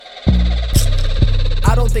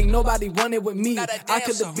don't think nobody want it with me. I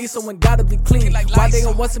could be someone gotta be clean. Why they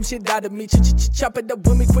don't want some shit out of me? Chop it up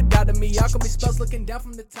with me, quit out of me. How come he spells looking down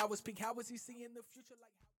from the tower's peak? How is he seeing the future like?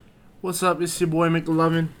 What's up? It's your boy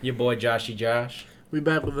McLovin. Your boy Joshy Josh. We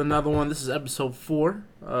back with another one. This is episode 4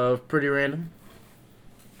 of Pretty Random.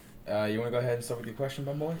 You want to go ahead and start with your question,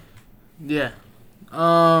 my boy? Yeah.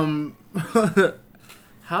 How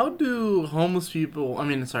do homeless people,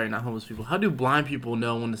 not homeless people, how do blind people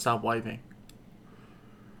know when to stop wiping?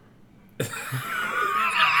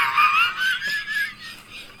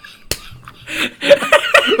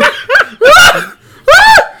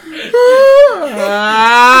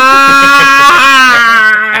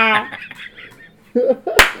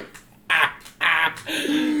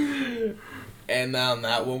 And now on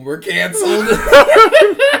that one, we're canceled.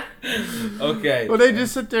 Okay. Well, they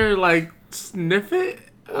just sit there like sniff it?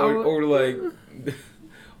 Or like,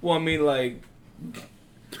 well, I mean, like,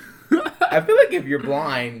 I feel like if you're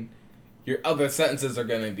blind, your other sentences are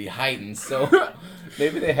going to be heightened. So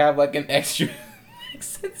maybe they have like an extra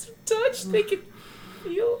sense of touch they can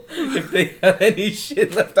feel if they have any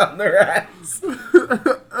shit left on their ass.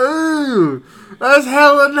 Ooh, that's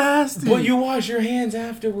hella nasty. But you wash your hands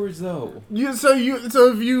afterwards, though. So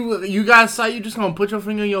if you guys saw, you just gonna put your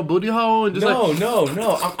finger in your booty hole and just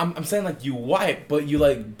no. I'm saying like you wipe, but you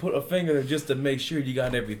like put a finger there just to make sure you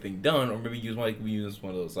got everything done, or maybe use one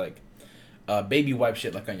of those like baby wipe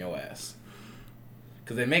shit like on your ass,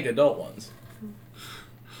 because they make adult ones.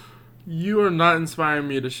 You are not inspiring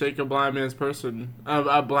me to shake a blind man's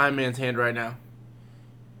hand right now.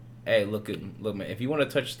 Hey, look, man. If you want to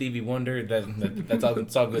touch Stevie Wonder, that's all.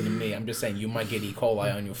 It's all good to me. I'm just saying you might get E.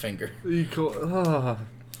 coli on your finger.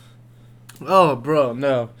 Oh, bro,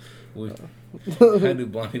 no. How do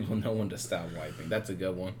blind people know when to stop wiping? That's a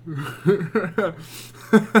good one.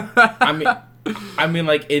 I mean,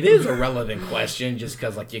 like it is a relevant question, just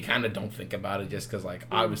because like you kind of don't think about it, just because like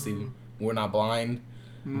obviously we're not blind,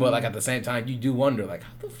 but like at the same time you do wonder like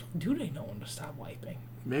how the fuck do they know when to stop wiping?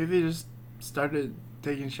 Maybe they just started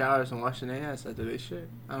taking showers and washing their ass after they shit.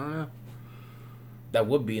 I don't know. That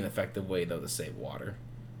would be an effective way though to save water,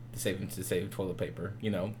 to save toilet paper.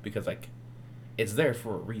 You know, because like it's there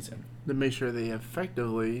for a reason. To make sure they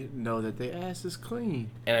effectively know that their ass is clean.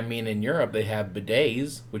 And I mean, in Europe they have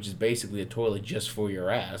bidets, which is basically a toilet just for your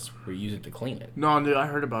ass, where you use it to clean it. No, dude, I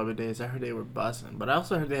heard about bidets. I heard they were busting, but I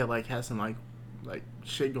also heard they had some like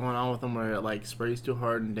shit going on with them where it like sprays too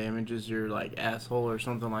hard and damages your like asshole or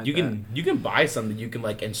something like that. You can buy something you can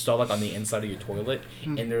like install like on the inside of your toilet,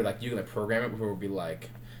 and they're like you can program it where it will be like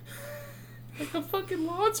a fucking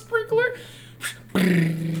lawn sprinkler, like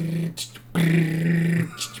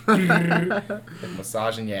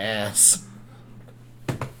massaging your ass.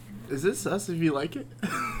 Is this us if you like it?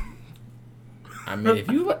 I mean, if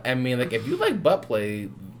you like butt play,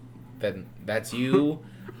 then that's you.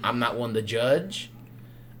 I'm not one to judge.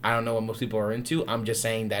 I don't know what most people are into. I'm just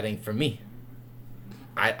saying that ain't for me.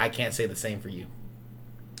 I can't say the same for you.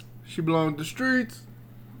 She belongs to the streets.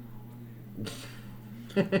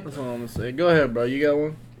 That's all I'm gonna say. Go ahead, bro. You got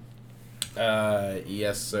one?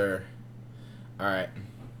 Yes, sir. All right.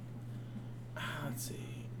 Let's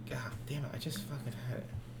see. God damn it! I just fucking had it.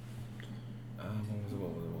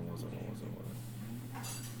 What was it?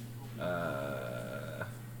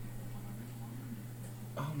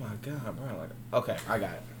 Oh my god, bro! Like, okay, I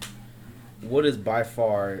got it. What is by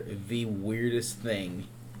far the weirdest thing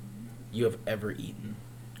you have ever eaten?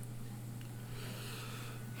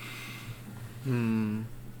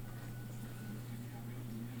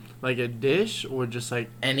 Like a dish or just like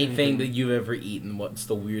anything that you've ever eaten? What's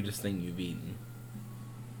the weirdest thing you've eaten?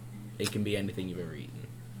 It can be anything you've ever eaten.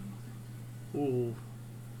 Ooh.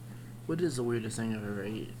 What is the weirdest thing I've ever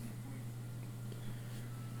eaten?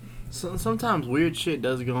 Sometimes weird shit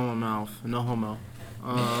does go in my mouth. No homo.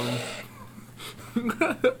 I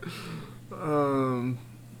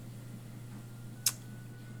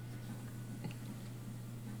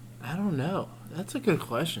don't know. That's a good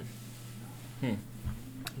question.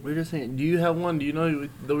 Weirdest thing. Do you have one? Do you know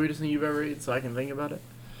the weirdest thing you've ever eaten so I can think about it?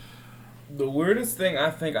 The weirdest thing I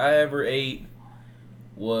think I ever ate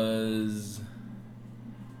was...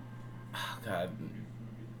 Oh, God.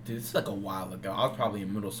 Dude, this is like a while ago. I was probably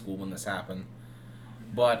in middle school when this happened.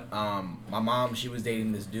 But my mom, she was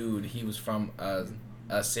dating this dude. He was from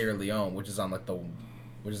Sierra Leone, which is on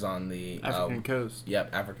the African coast. Yep,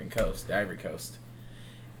 African coast, the Ivory Coast.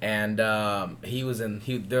 And they're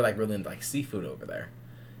like really into like seafood over there.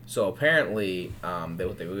 So apparently,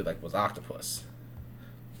 what they really like was octopus.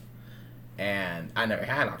 And I never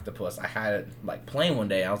had octopus. I had it like plain one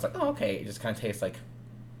day. I was like, oh, okay. It just kind of tastes like,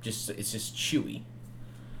 it's just chewy.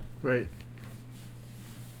 Right.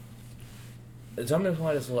 Tell me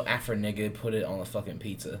why this little Afro nigga put it on a fucking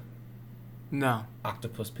pizza. No.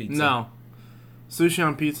 Octopus pizza. No. Sushi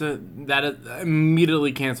on pizza, that is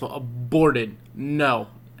immediately canceled. Aborted. No.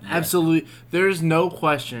 Yeah. Absolutely. There's no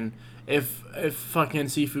question if fucking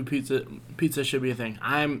seafood pizza should be a thing.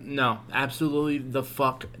 No. Absolutely the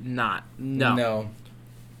fuck not. No.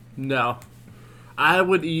 No. I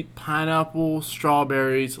would eat pineapple,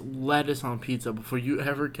 strawberries, lettuce on pizza before you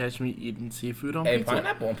ever catch me eating seafood on pizza. Hey,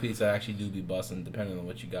 pineapple on pizza actually do be bussin', depending on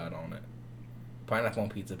what you got on it. Pineapple on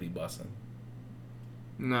pizza be bussin'.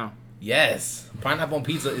 No. Yes. Pineapple on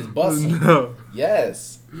pizza is bussin'. No.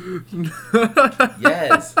 Yes.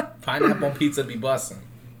 Yes. Pineapple on pizza be bussin'.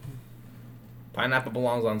 Pineapple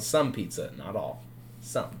belongs on some pizza, not all.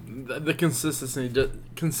 Some. The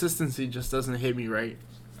consistency just doesn't hit me right.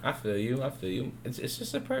 I feel you. It's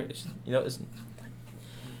just a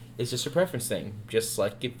it's just a preference thing. Just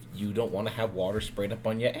like if you don't want to have water sprayed up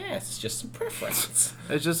on your ass, it's just some preference.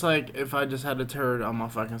 It's just like if I just had a turd on my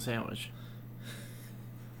fucking sandwich.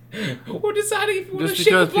 Or deciding if you want to Just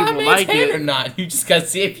shake a because blind people man's like hand it. or not. You just gotta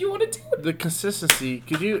see if you want to do it. The consistency.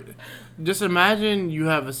 Could you just imagine you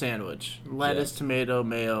have a sandwich, lettuce, tomato,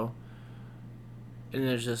 mayo, and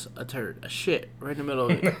there's just a turd, a shit right in the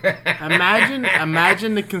middle of it.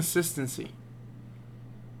 Imagine the consistency.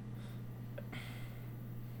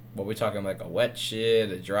 What we talking, like a wet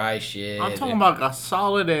shit, a dry shit? I'm talking about a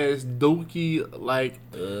solid ass doky, like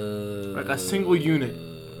a single unit,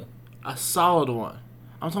 a solid one.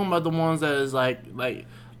 I'm talking about the ones that is like the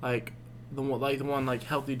one like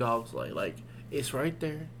Healthy Dogs like it's right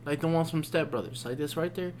there, like the ones from Step Brothers, like this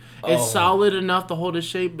right there. It's solid enough to hold its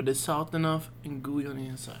shape, but it's soft enough and gooey on the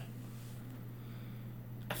inside.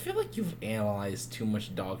 I feel like you've analyzed too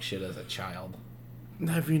much dog shit as a child.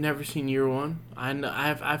 Have you never seen Year One? I know.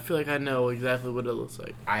 I feel like I know exactly what it looks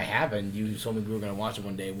like. I haven't. You told me we were gonna watch it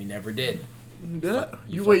one day, and we never did. Yeah.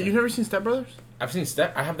 You've never seen Step Brothers? I've seen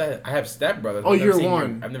Step. I have Step Brothers. Oh, Year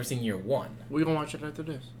One. I've never seen Year One. We gonna watch it after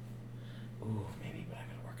this. Ooh, maybe, but I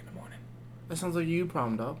gotta work in the morning. That sounds like a you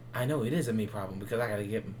problem, dog. I know it is a me problem because I gotta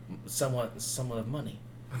get somewhat of money.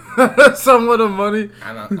 Somewhat of money.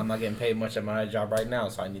 I'm not getting paid much at my job right now,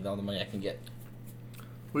 so I need all the money I can get.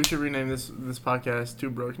 We should rename this podcast Two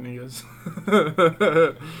Broke Niggas.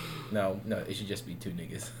 No, it should just be two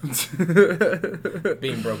niggas.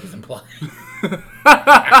 Being broke is implied.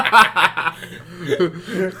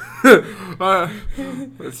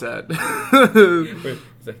 That's sad.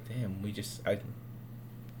 It's like, damn,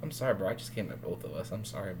 I'm sorry, bro. I just came at both of us. I'm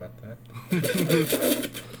sorry about that.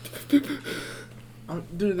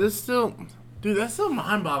 Dude, that's still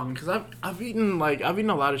mind-boggling because I've eaten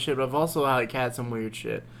a lot of shit, but I've also had some weird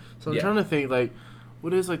shit. So I'm trying to think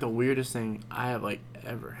what is the weirdest thing I have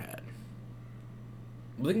ever had.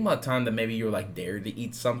 Think about time that maybe you were dared to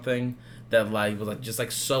eat something that was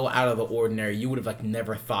just so out of the ordinary. You would have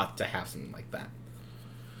never thought to have something like that,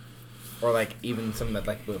 or even something that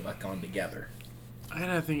would have gone together. I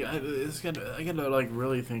gotta think. I gotta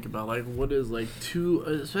really think about what is too,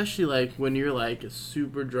 especially when you're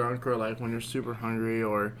super drunk or when you're super hungry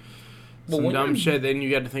or some dumb shit. Then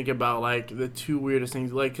you got to think about the two weirdest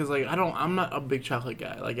things. Because I'm not a big chocolate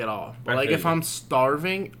guy at all. But if I'm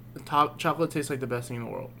starving, chocolate tastes like the best thing in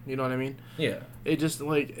the world. You know what I mean? Yeah. It just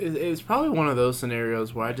it's probably one of those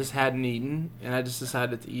scenarios where I just hadn't eaten and I just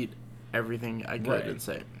decided to eat everything I could and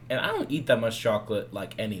say. And I don't eat that much chocolate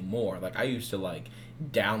anymore. I used to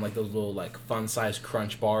down those little fun sized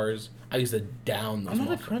Crunch bars. I used to down those. I'm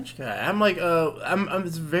not a Crunch guy. I'm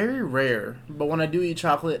it's very rare. But when I do eat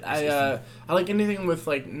chocolate, I like anything with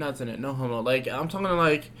nuts in it. No homo. I'm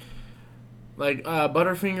talking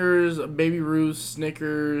Butterfingers, Baby Ruth,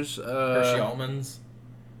 Snickers, Hershey almonds.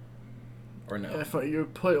 Or no?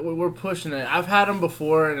 We're pushing it. I've had them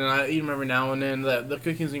before, and I eat them every now and then. The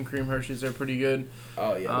cookies and cream Hershey's are pretty good.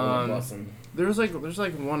 Oh yeah, there's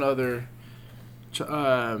one other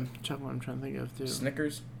chocolate I'm trying to think of too.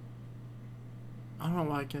 Snickers. I don't know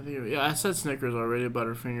why I can't think of it. Yeah, I said Snickers already.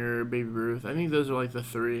 Butterfinger, Baby Ruth. I think those are the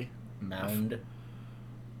three. Mound.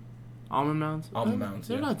 Almond Mounds. Almond Mounds.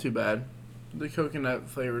 They're not too bad. The coconut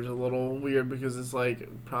flavor is a little weird because it's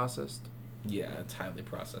processed. Yeah, it's highly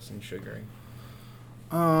processed and sugary.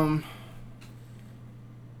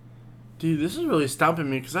 Dude, this is really stumping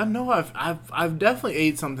me because I know I've definitely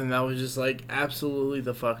ate something that was just absolutely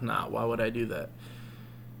the fuck not. Why would I do that?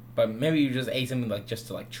 But maybe you just ate something just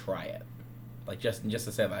to try it, just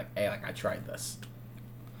to say hey, I tried this.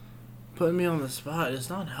 Putting me on the spot, it's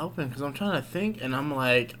not helping because I'm trying to think and I'm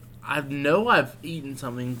I know I've eaten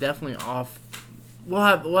something definitely off we'll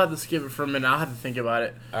have to skip it for a minute. I'll have to think about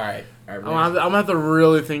it. All right. I'm gonna have to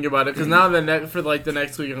really think about it because now for the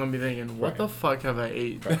next week I'm gonna be thinking, what the fuck have I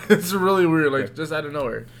ate? Right. It's really weird, like just out of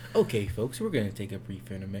nowhere. Okay, folks, we're gonna take a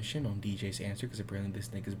brief intermission on DJ's answer because apparently this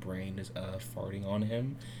nigga's brain is farting on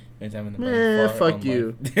him. Fuck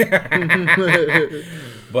you.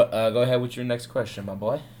 But go ahead with your next question, my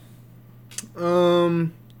boy. Let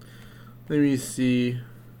me see.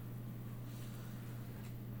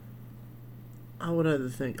 I would have to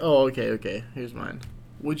think. Oh, okay. Here's mine.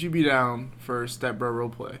 Would you be down for Step Bro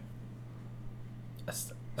roleplay?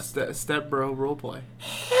 Step Bro roleplay.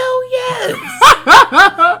 Hell yes!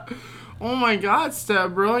 Oh my God,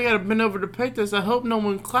 Step Bro! I gotta bend over to pick this. I hope no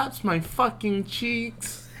one claps my fucking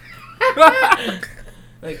cheeks.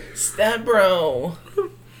 Like, Step Bro,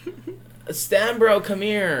 come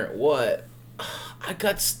here. What? I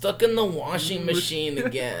got stuck in the washing machine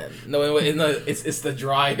again. No, it's the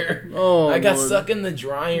dryer. Oh, I got stuck in the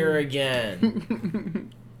dryer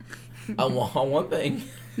again. I want one thing.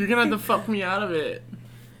 You're gonna have to fuck me out of it.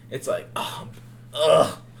 It's like,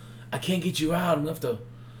 I can't get you out. I'm gonna have to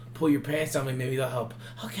pull your pants on me. Maybe that'll help.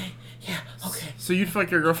 Okay, yeah, okay. So you'd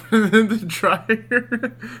fuck your girlfriend in the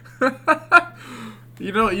dryer?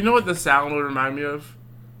 You know what the sound would remind me of?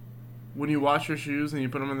 When you wash your shoes and you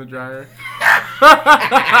put them in the dryer.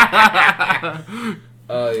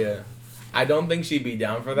 Oh, yeah. I don't think she'd be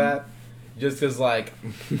down for that. Just because, like,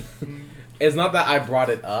 it's not that I brought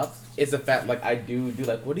it up. It's the fact, like, I do,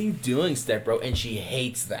 like, what are you doing, Step Bro? And she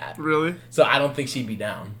hates that. Really? So I don't think she'd be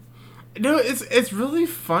down. No, it's really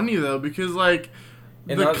funny, though, because, like,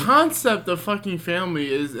 the concept of fucking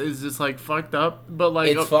family is just, like, fucked up. But,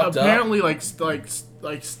 like, apparently, like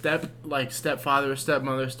stepfather,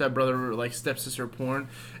 stepmother, stepbrother, like stepsister porn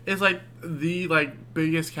is like the like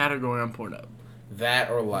biggest category on Pornhub. That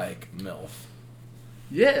or like MILF.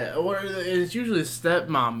 Yeah, or it's usually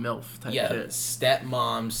stepmom MILF type shit.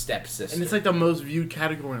 Stepmom, stepsister. And it's like the most viewed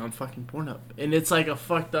category on fucking Pornhub. And it's like a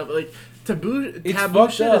fucked up like taboo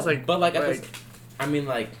shit is like, but like I mean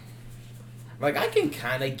like I can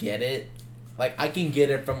kind of get it. Like I can get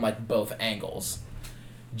it from like both angles.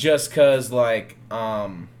 Just cause like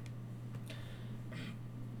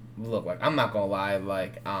look, like I'm not gonna lie,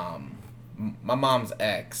 like my mom's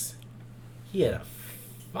ex, he had a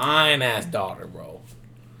fine ass daughter, bro,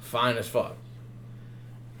 fine as fuck,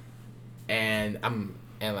 and I'm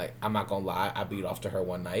not gonna lie, I beat off to her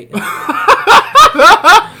one night.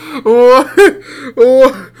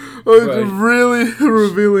 Really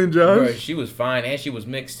revealing, Josh. Bro, she was fine and she was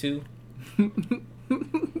mixed too.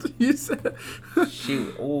 You said she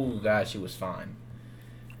was fine.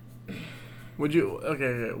 Would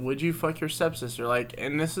you fuck your stepsister? Like,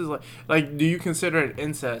 and this is like do you consider it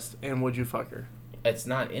incest, and would you fuck her? It's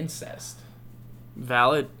not incest.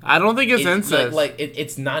 Valid. I don't think it's incest.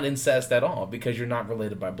 It's not incest at all because you're not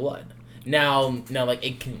related by blood. Now like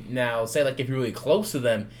it can say like if you're really close to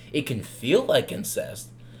them, it can feel like incest,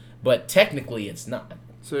 but technically it's not.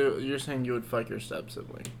 So you're saying you would fuck your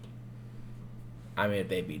step-sibling? I mean, if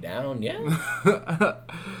they be down, yeah.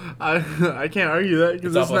 I can't argue that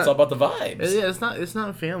because it's all about the vibes. Yeah, it's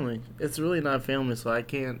not family. It's really not family, so I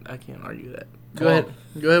can't argue that. Go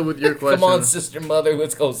ahead with your question. Come on, sister mother,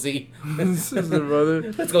 let's go see. Sister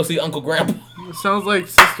mother, let's go see Uncle Grandpa. Sounds like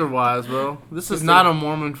Sister Wise, bro. This is not a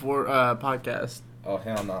Mormon podcast. Oh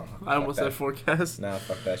hell no! I almost said forecast. Nah,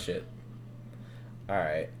 fuck that shit. All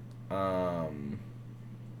right.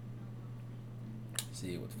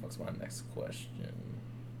 See what the fuck's my next question.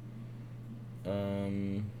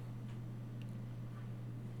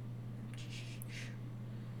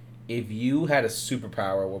 If you had a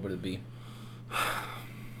superpower, what would it be?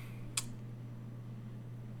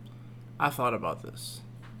 I thought about this.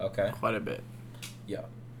 Okay. Quite a bit. Yeah.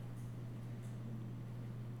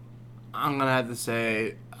 I'm gonna have to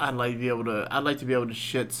say I'd like to be able to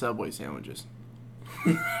shit Subway sandwiches.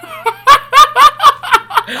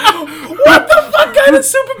 What the fuck kind of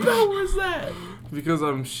superpower is that? Because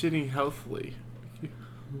I'm shitting healthily.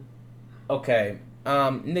 Okay.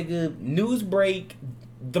 Nigga, news break.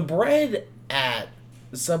 The bread at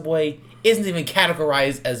Subway isn't even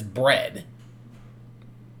categorized as bread.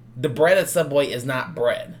 The bread at Subway is not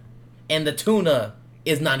bread. And the tuna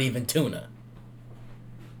is not even tuna.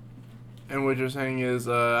 And what you're saying is,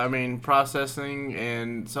 processing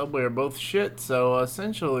and Subway are both shit, so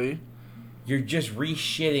essentially... You're just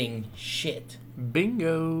re-shitting shit.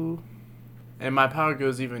 Bingo. And my power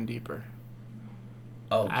goes even deeper.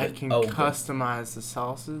 Oh, I can customize the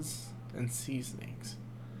sauces and seasonings.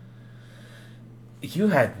 You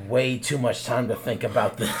had way too much time to think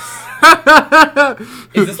about this.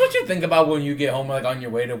 Is this what you think about when you get home, like on your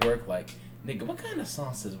way to work? Like, Nigga, what kind of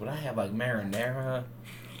sauces would I have? Like marinara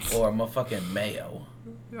or motherfucking mayo?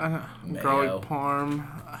 Garlic parm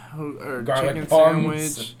or Garlic chicken parm,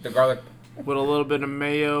 sandwich the garlic with a little bit of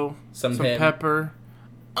mayo, some pepper.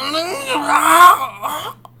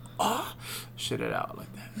 Shit it out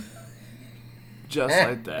like that. Just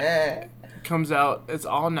like that. Comes out. It's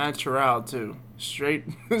all natural too. Straight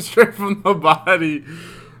from the body.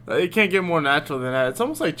 It can't get more natural than that. It's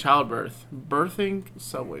almost like childbirth. Birthing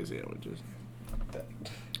Subway sandwiches.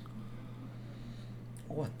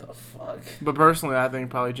 What the fuck? But personally, I think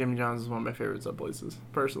probably Jimmy John's is one of my favorite sub places.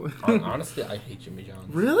 Personally. Honestly, I hate Jimmy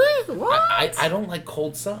John's. Really? What? I don't like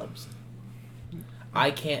cold subs.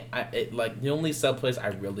 I can't. Like the only sub place I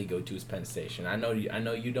really go to is Penn Station. I know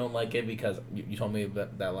you don't like it because you told me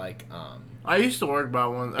that like I used to work by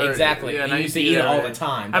one. Exactly. Yeah, and I used to eat it all the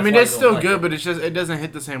time. I mean, it's still good, but it's just it doesn't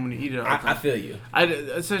hit the same when you eat it all the time. I feel you.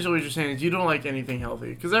 Essentially, what you're saying is you don't like anything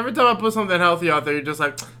healthy. Because every time I put something healthy out there, you're just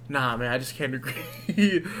like, nah, man, I just can't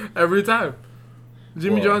agree. Every time.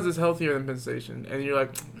 Jimmy John's is healthier than Penn Station, and you're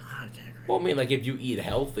like, nah, I can't agree. Well, I mean, like if you eat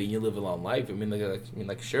healthy, you live a long life. I mean,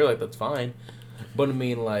 like sure, like that's fine. But I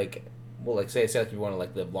mean, like, well, like say like you want to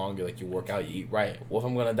like live longer, like you work out, you eat right. Well, if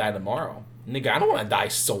I'm gonna die tomorrow, nigga, I don't want to die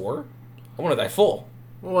sore. I want to die full.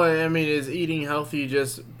 Well, I mean, is eating healthy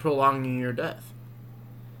just prolonging your death?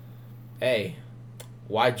 Hey,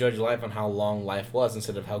 why judge life on how long life was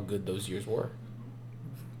instead of how good those years were?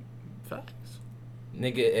 Facts.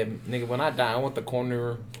 Nigga, when I die, I want the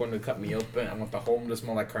corner to cut me open. I want the home to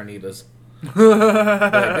smell like carnitas. Like,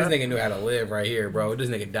 this nigga knew how to live right here, bro. This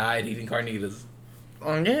nigga died eating carnitas.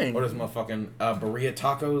 On game. Or those motherfucking burrito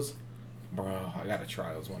tacos. Bro, I gotta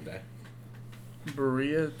try those one day.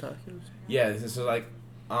 Burrito tacos? Yeah, this is like,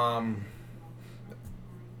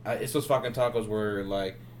 it's those fucking tacos where,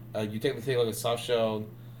 like, you take like a soft shell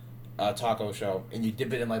taco shell, and you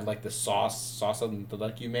dip it in, like the sauce that,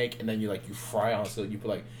 like, you make, and then you fry on, so you put,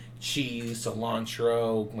 like, cheese,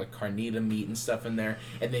 cilantro, like, carnita meat and stuff in there,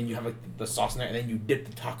 and then you have, like, the sauce in there, and then you dip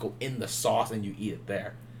the taco in the sauce, and you eat it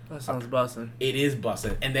there. That sounds bussin'. It is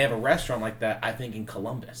bussin', and they have a restaurant like that, I think, in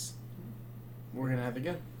Columbus. We're gonna have to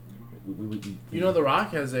go. You know, The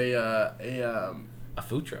Rock has a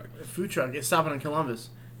food truck. A food truck. It's stopping in Columbus.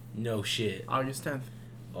 No shit. August 10th.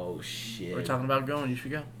 Oh shit. We're talking about going. You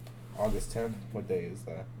should go. August 10th? What day is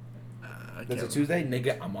that? That's a Tuesday?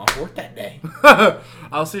 Nigga, I'm off work that day.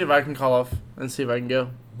 I'll see if I can call off and see if I can go.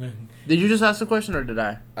 Did you just ask the question or did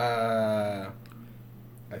I? I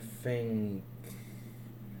think...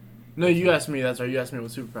 No, you asked me. That's right. You asked me what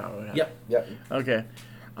superpower I have. Yep. Okay.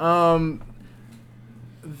 I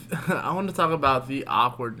want to talk about the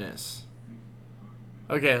awkwardness.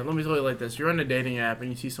 Okay, let me tell you like this. You're on a dating app and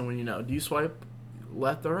you see someone you know. Do you swipe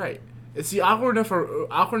left or right? It's the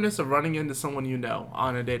awkwardness of running into someone you know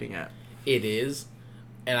on a dating app. It is.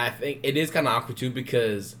 And I think it is kind of awkward too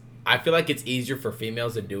because I feel like it's easier for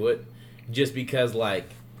females to do it just because, like,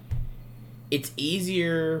 it's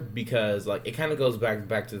easier because, like, it kind of goes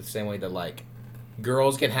back to the same way that, like,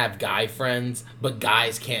 girls can have guy friends, but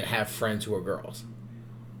guys can't have friends who are girls.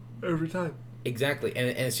 Every time. Exactly. And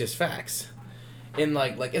it's just facts. And,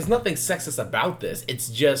 like, it's nothing sexist about this. It's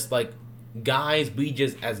just, like, guys, we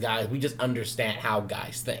just understand how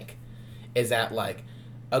guys think. Is that, like,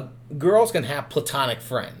 girls can have platonic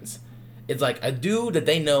friends. It's like a dude that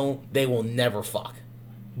they know they will never fuck,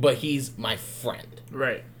 but he's my friend.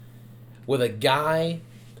 Right. With a guy,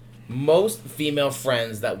 most female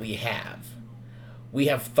friends that we have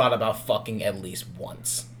thought about fucking at least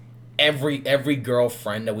once. Every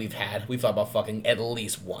girlfriend that we've had, we've thought about fucking at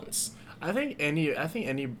least once. I think any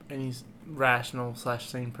rational /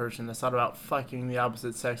 sane person that's thought about fucking the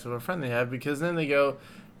opposite sex of a friend they have, because then they go,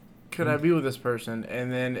 could I be with this person?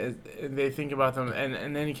 And then they think about them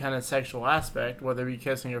in any kind of sexual aspect, whether it be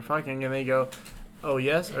kissing or fucking, and they go, oh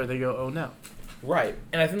yes, or they go, oh no. Right.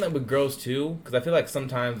 And I think that with girls too, because I feel like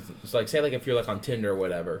sometimes, it's like, say like if you're like on Tinder or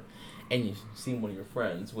whatever, and you see one of your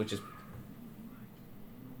friends, which is... What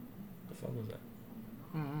the fuck was that?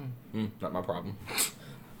 Not my problem.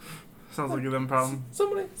 Sounds like a them problem.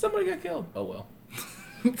 Somebody got killed. Oh well.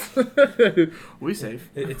 We safe.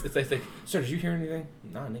 It's like, sir, did you hear anything?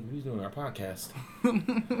 Nah, nigga, we was doing our podcast.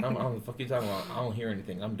 I don't know the fuck you talking about. I don't hear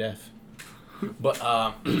anything. I'm deaf. But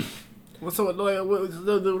so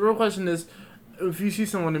the real question is, if you see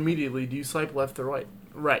someone immediately, do you swipe left or right?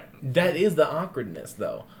 Right. That is the awkwardness,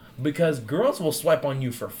 though, because girls will swipe on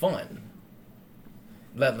you for fun.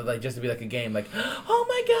 Like just to be like a game, like, oh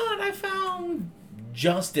my god, I found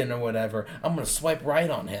Justin or whatever. I'm gonna swipe right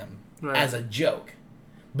on him as a joke.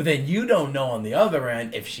 But then you don't know on the other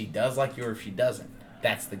end if she does like you or if she doesn't.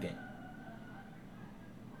 That's the game.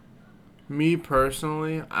 Me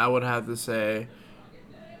personally, I would have to say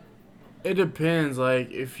it depends. Like,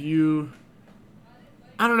 if you...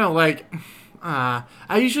 I don't know, like... I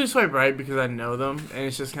usually swipe right because I know them, and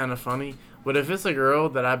it's just kind of funny. But if it's a girl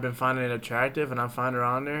that I've been finding attractive and I find her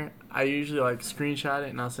on there, I usually, like, screenshot it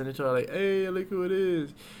and I'll send it to her, like, hey, look who it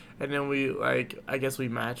is. And then we, like, I guess we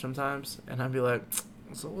match sometimes. And I'd be like,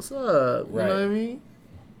 so what's up? You know what I mean?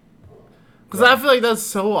 Because I feel like that's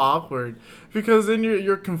so awkward. Because then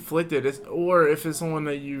you're conflicted. Or if it's someone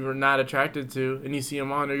that you're not attracted to and you see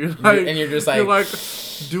them on there, you're like... And you're just like... You're like,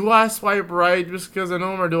 do I swipe right just because I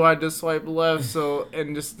know him, or do I just swipe left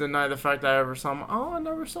and just deny the fact that I ever saw him? Oh, I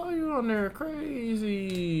never saw you on there.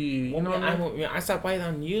 Crazy. You know what I mean? I swiped right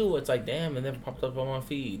on you. It's like, damn, and then it popped up on my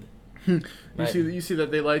feed. You see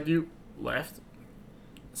that they liked you? Left.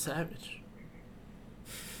 Savage.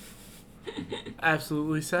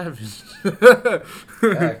 Absolutely savage.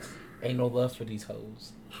 Ain't no love for these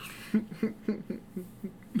hoes.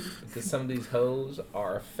 Because some of these hoes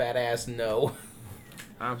are a fat ass no.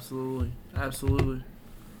 Absolutely.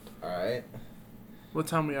 Alright. What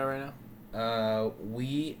time we are right now?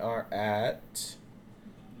 We are at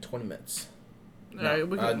 20 minutes. Alright,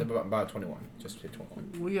 about 21. Just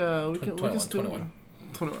 21. We can still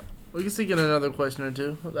 21. We can still get another question or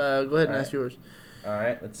two. Go ahead and ask yours.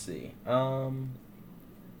 Alright, let's see.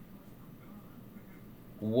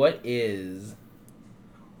 What is...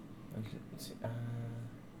 Let's see.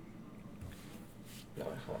 No,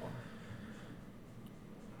 hold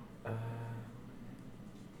on.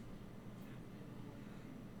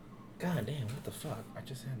 God damn, what the fuck? I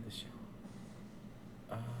just had this shit.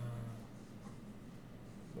 Hold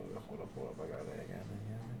up. I got it again.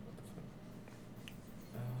 What the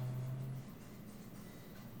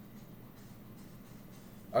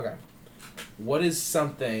fuck? Okay. What is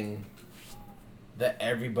something that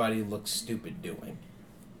everybody looks stupid doing?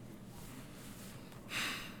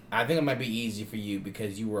 I think it might be easy for you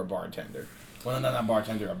because you were a bartender. Well, not a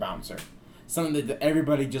bartender, a bouncer. Something that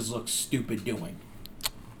everybody just looks stupid doing.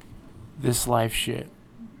 This life shit.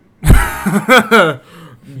 Dead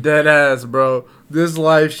ass, bro. This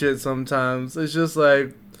life shit sometimes. It's just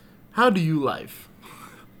like, how do you life?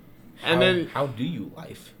 How do you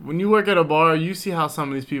life? When you work at a bar, you see how some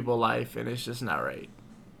of these people life, and it's just not right.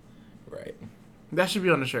 Right. That should be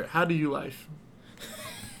on the shirt. How do you life?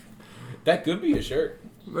 That could be a shirt.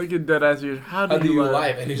 Look at dead ass. How do you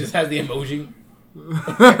life? And it just has the emoji.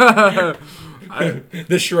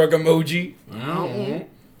 The shrug emoji. Mm-hmm.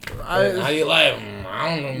 How do you life? I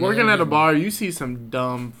don't know. Working at a bar, you see some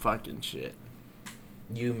dumb fucking shit.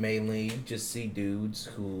 You mainly just see dudes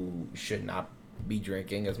who should not be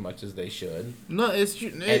drinking as much as they should. No, it's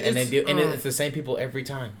the same people every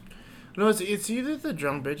time. No, it's either the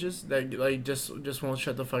drunk bitches that like just won't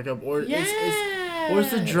shut the fuck up, or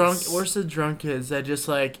it's the drunk kids that just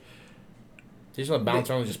like they just want to bounce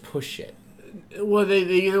around and just push shit. Well, they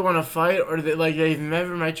either want to fight or they've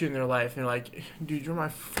never met you in their life, and they're like, dude, you're my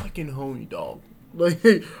fucking homie, dog. Like,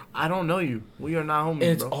 I don't know you. We are not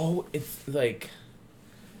homies, and it's like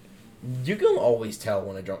you can always tell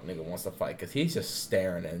when a drunk nigga wants to fight because he's just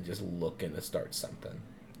staring and just looking to start something.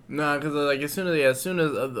 Nah, because like as soon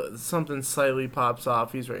as something slightly pops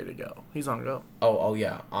off, he's ready to go. He's on go. Oh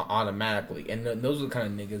yeah, automatically. And those are the kind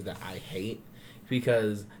of niggas that I hate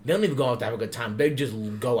because they don't even go out to have a good time. They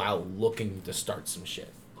just go out looking to start some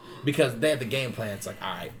shit because they have the game plan. It's like,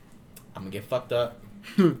 all right, I'm gonna get fucked up.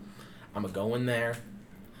 I'm gonna go in there.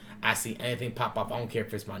 I see anything pop up. I don't care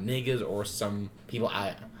if it's my niggas or some people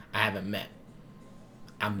I haven't met.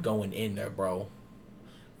 I'm going in there, bro.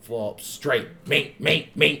 Full straight. Mate. Yeah,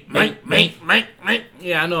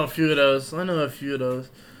 I know a few of those.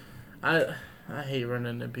 I hate running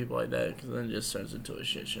into people like that because then it just turns into a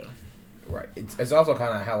shit show. Right. It's also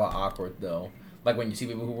kind of hella awkward though. Like when you see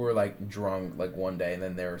people who were like drunk like one day and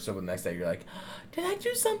then they're sober the next day, you're like, did I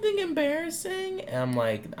do something embarrassing? And I'm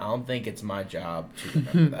like, I don't think it's my job to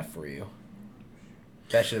remember that for you.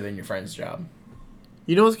 That should have been your friend's job.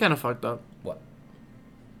 You know what's kind of fucked up? What?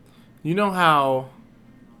 You know how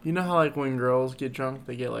like when girls get drunk,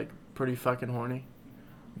 they get like pretty fucking horny?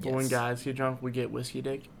 But Yes. when guys get drunk, we get whiskey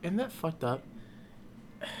dick. Isn't that fucked up?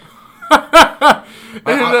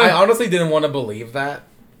 I honestly didn't want to believe that.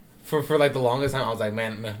 For like the longest time, I was like,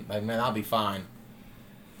 man, I'll be fine.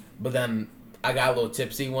 But then I got a little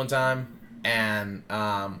tipsy one time, and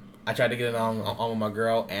I tried to get it on with my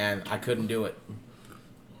girl, and I couldn't do it.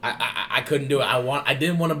 I couldn't do it. I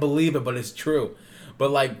didn't want to believe it, but it's true.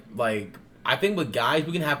 But like I think with guys,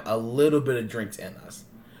 we can have a little bit of drinks in us.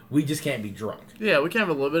 We just can't be drunk. Yeah, we can have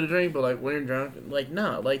a little bit of drink, but like when you're drunk, like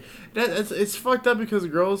no, like it's fucked up because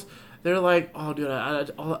girls, They're like, oh, dude,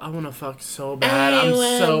 I want to fuck so bad. I'm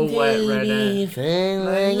so wet right now.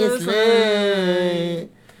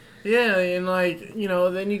 Yeah, and like, you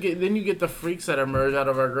know, then you get the freaks that emerge out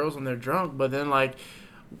of our girls when they're drunk. But then like,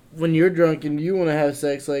 when you're drunk and you want to have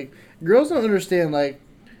sex, like, girls don't understand. Like,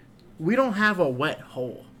 we don't have a wet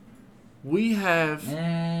hole. We have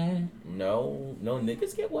no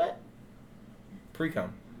niggas get wet.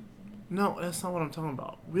 Pre-cum. No, that's not what I'm talking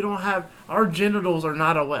about. We don't have our genitals are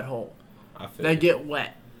not a wet hole. They get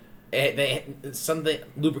wet. Something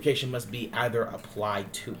lubrication must be either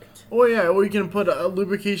applied to it. Oh yeah, or you can put a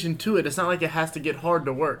lubrication to it. It's not like it has to get hard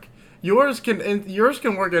to work. Yours can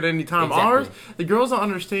work at any time. Exactly. Ours, the girls don't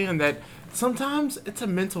understand that sometimes it's a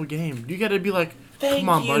mental game. You got to be like, come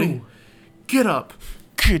on, buddy, get up,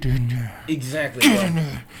 get in there. Exactly. Get in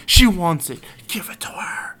there. She wants it. Give it to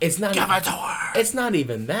her. It's not. Give it to her. It's not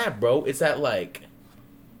even that, bro. It's that like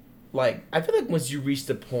I feel like once you reach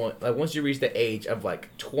the point, like once you reach the age of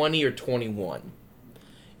like 20 or 21,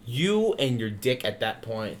 you and your dick at that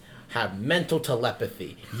point have mental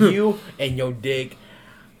telepathy. You and your dick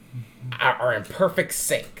are in perfect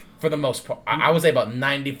sync for the most part. I would say about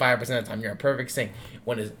 95% of the time you're in perfect sync.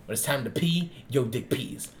 When it's time to pee, your dick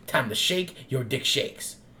pees. Time to shake, your dick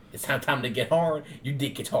shakes. It's time to get hard, your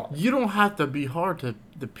dick gets hard. You don't have to be hard to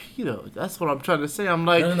pee though. That's what I'm trying to say. I'm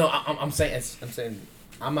like, no. I'm saying.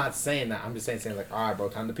 I'm not saying that. I'm just saying like, all right, bro,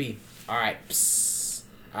 time to pee. All right, psst.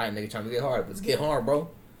 All right, nigga, time to get hard. Let's get hard,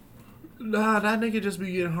 bro. Nah, that nigga just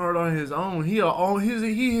be getting hard on his own. He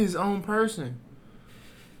his own person.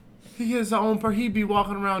 He his own person. He be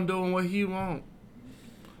walking around doing what he want.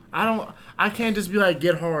 I can't just be like,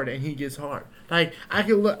 get hard, and he gets hard. Like,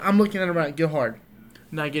 I'm looking at him right, get hard.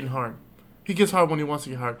 Not getting hard. He gets hard when he wants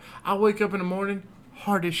to get hard. I wake up in the morning,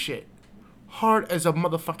 hard as shit. Hard as a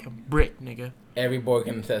motherfucking brick, nigga. Every boy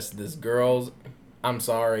can attest to this. Girls, I'm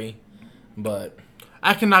sorry, but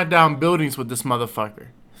I can knock down buildings with this motherfucker.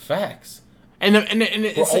 Facts. And it's in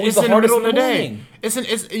the middle of the day. It's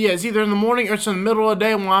either in the morning or it's in the middle of the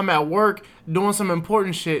day when I'm at work doing some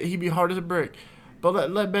important shit. He be hard as a brick.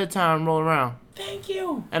 But let bedtime roll around. Thank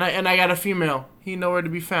you. And I got a female. He nowhere to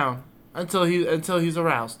be found until he's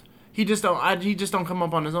aroused. He just don't come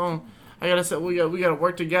up on his own. I gotta say we gotta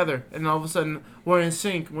work together, and all of a sudden we're in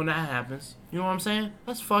sync when that happens. You know what I'm saying?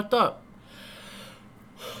 That's fucked up.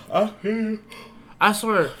 I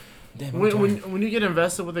swear. Damn, when you get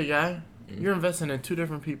invested with a guy, you're investing in two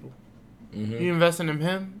different people. Mm-hmm. You're investing in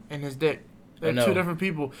him and his dick. They're two different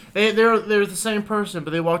people. They're the same person,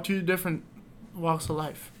 but they walk two different walks of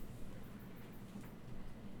life.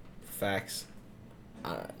 Facts.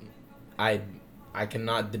 I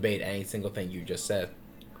cannot debate any single thing you just said.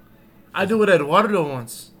 I do what Eduardo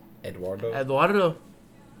wants. Eduardo.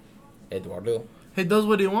 He does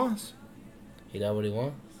what he wants. He does what he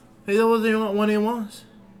wants. He does what he wants when he wants.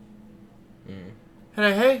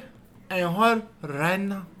 Hey, I'm hard right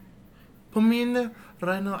now. Put me in there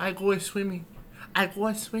right now. I go swimming. I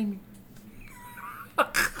go swimming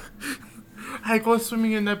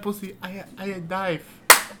in that pussy. I dive.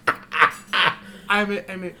 I'm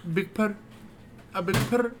a big purr. A big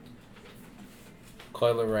purr.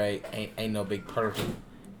 Coyle Ray ain't no big purr.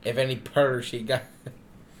 If any purr she got.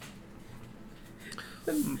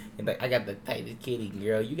 Like, I got the tightest kitty,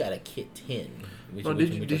 girl. You got a kit 10.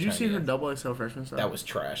 Did you see her double XL freshman stuff? That was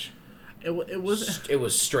trash. It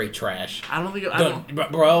was straight trash. I don't think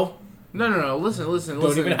bro. No. Listen.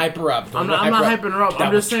 Don't even hype her up. I'm not hyping her up.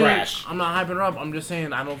 That was trash. I'm not hyping her up. I'm just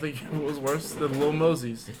saying I don't think it was worse than Lil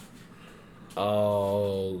Mosey's.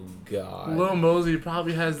 Oh God. Lil Mosey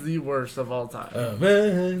probably has the worst of all time.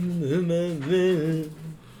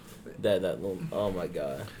 That little. Oh my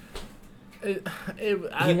God. He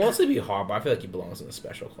wants to be hard, but I feel like he belongs in a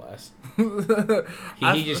special class.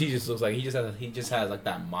 he just looks like he just has like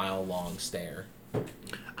that mile-long stare.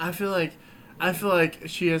 I feel like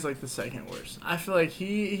she has like the second worst. I feel like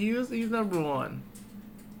he's number one.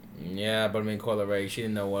 Yeah, but I mean, Coyle Ray, she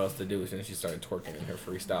didn't know what else to do since she started twerking in her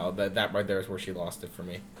freestyle. That right there is where she lost it for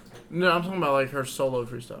me. No, I'm talking about like her solo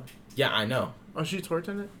freestyle. Yeah, I know. Oh, she twerked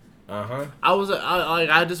in it? Uh-huh.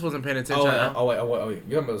 I just wasn't paying attention. Oh wait. You're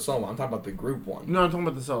talking about the solo. I'm talking about the group one. No, I'm talking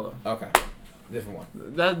about the solo. Okay. Different one.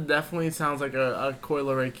 That definitely sounds like a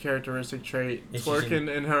Coyle Ray characteristic trait.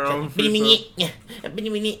 Twerking in her own freestyle.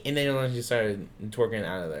 And then she started twerking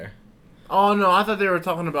out of there. Oh no, I thought they were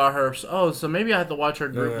talking about her. Oh, so maybe I have to watch her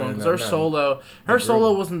group one because her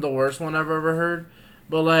solo wasn't the worst one I've ever heard.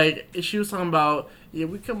 But like she was talking about, yeah,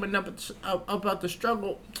 we coming up about the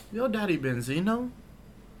struggle. Yo, Daddy Benzino.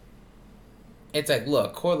 It's like,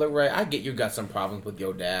 look, Coyle Ray, I get you got some problems with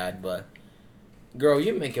your dad, but Girl,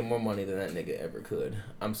 you're making more money than that nigga ever could.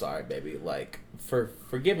 I'm sorry, baby. Like,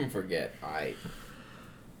 forgive and forget.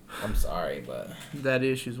 I'm sorry, but...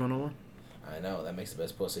 Daddy Issues 101. I know, that makes the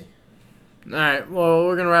best pussy. Alright, well,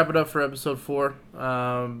 we're going to wrap it up for episode 4.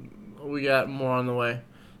 We got more on the way.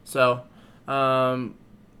 So,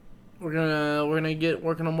 we're gonna get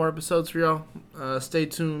working on more episodes for y'all. Stay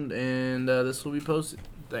tuned, and this will be posted.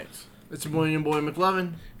 Thanks. It's your boy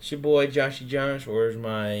McLovin. It's your boy Joshy Josh, or as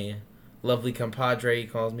my lovely compadre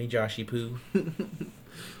calls me, Joshy Poo.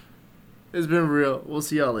 It's been real. We'll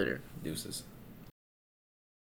see y'all later. Deuces.